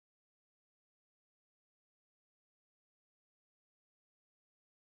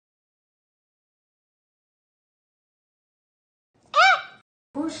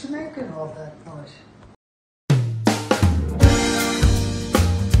was she making all that noise?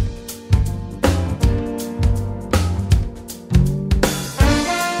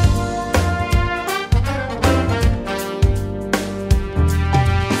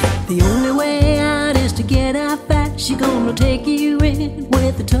 The only way out is to get out fast. She gonna take you in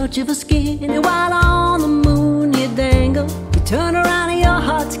with the touch of her skin. And while on the moon you dangle, you turn around and your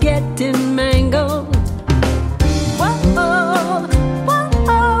heart's getting mangled. Whoa, whoa,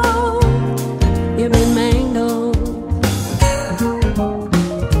 you've been mangled.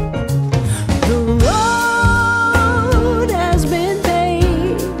 The road has been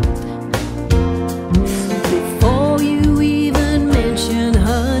paved before you even mention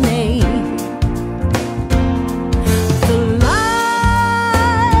her name. The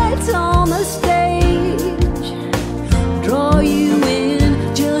lights on the stage draw you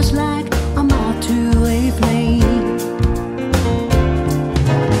in just like a moth to a flame.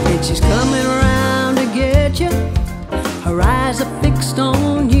 And she's coming around to get you. Her eyes are fixed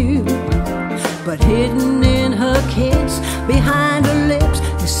on you, but hidden in her kiss, behind her lips,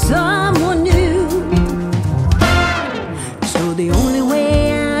 is someone new. So the only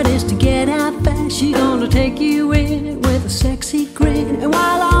way out is to get out fast. She's gonna take you in with a sexy grin. And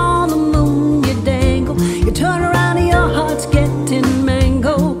while on the moon you dangle, you turn around and your heart's getting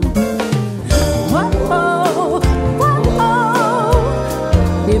mangled. Whoa, whoa, whoa,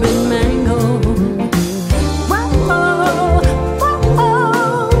 you've been mangled. Whoa, whoa,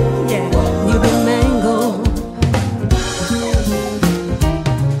 whoa, yeah, you've been mangled.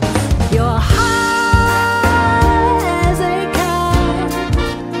 You're high as a kite,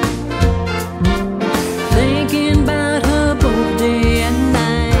 thinking about her both day and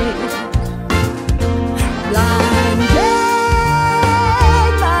night. Lying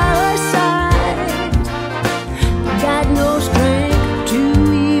dead by her side, got no strength to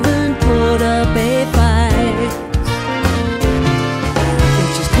even put up a fight. And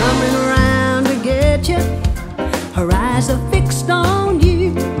she's coming around to get you. Her eyes are fixed on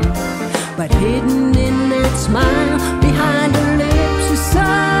you, but hidden in that smile, behind her lips is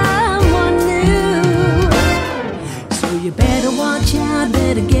someone new. So you better watch out,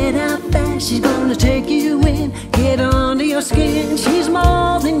 better get out fast. She's gonna take you in, get under your skin. She's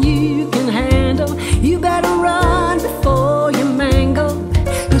more than you can handle. You better run before you mangle.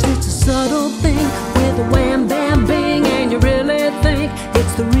 'Cause it's a subtle thing with a wham bam bing, and you really think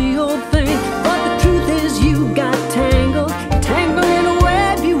it's the real thing. But the truth is you got tangled. Tangled in a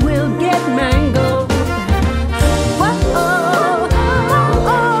web, you will get mangled. Whoa, whoa,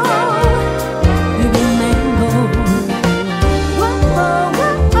 whoa, you've been mangled. Whoa,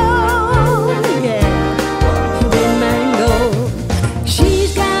 whoa, yeah, you've been mangled.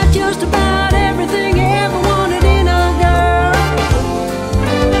 She's got just about everything you ever wanted in a girl.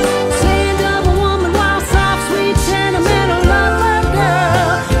 Sand of a woman, wild, soft, sweet, sentimental, love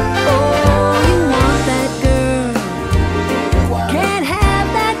girl. Oh, you want that girl, can't have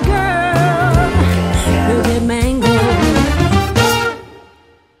that girl, you'll get mangled.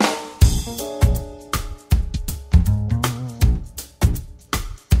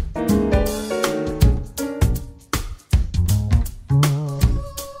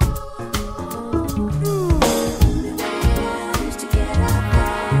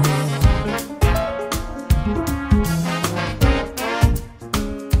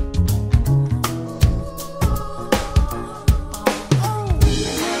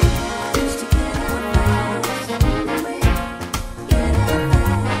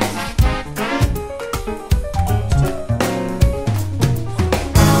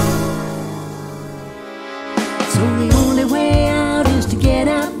 So the only way out is to get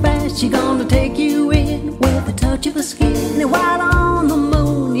out fast. She's gonna take you in with the touch of her skin. And while on the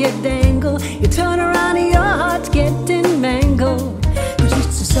moon you dangle, you turn around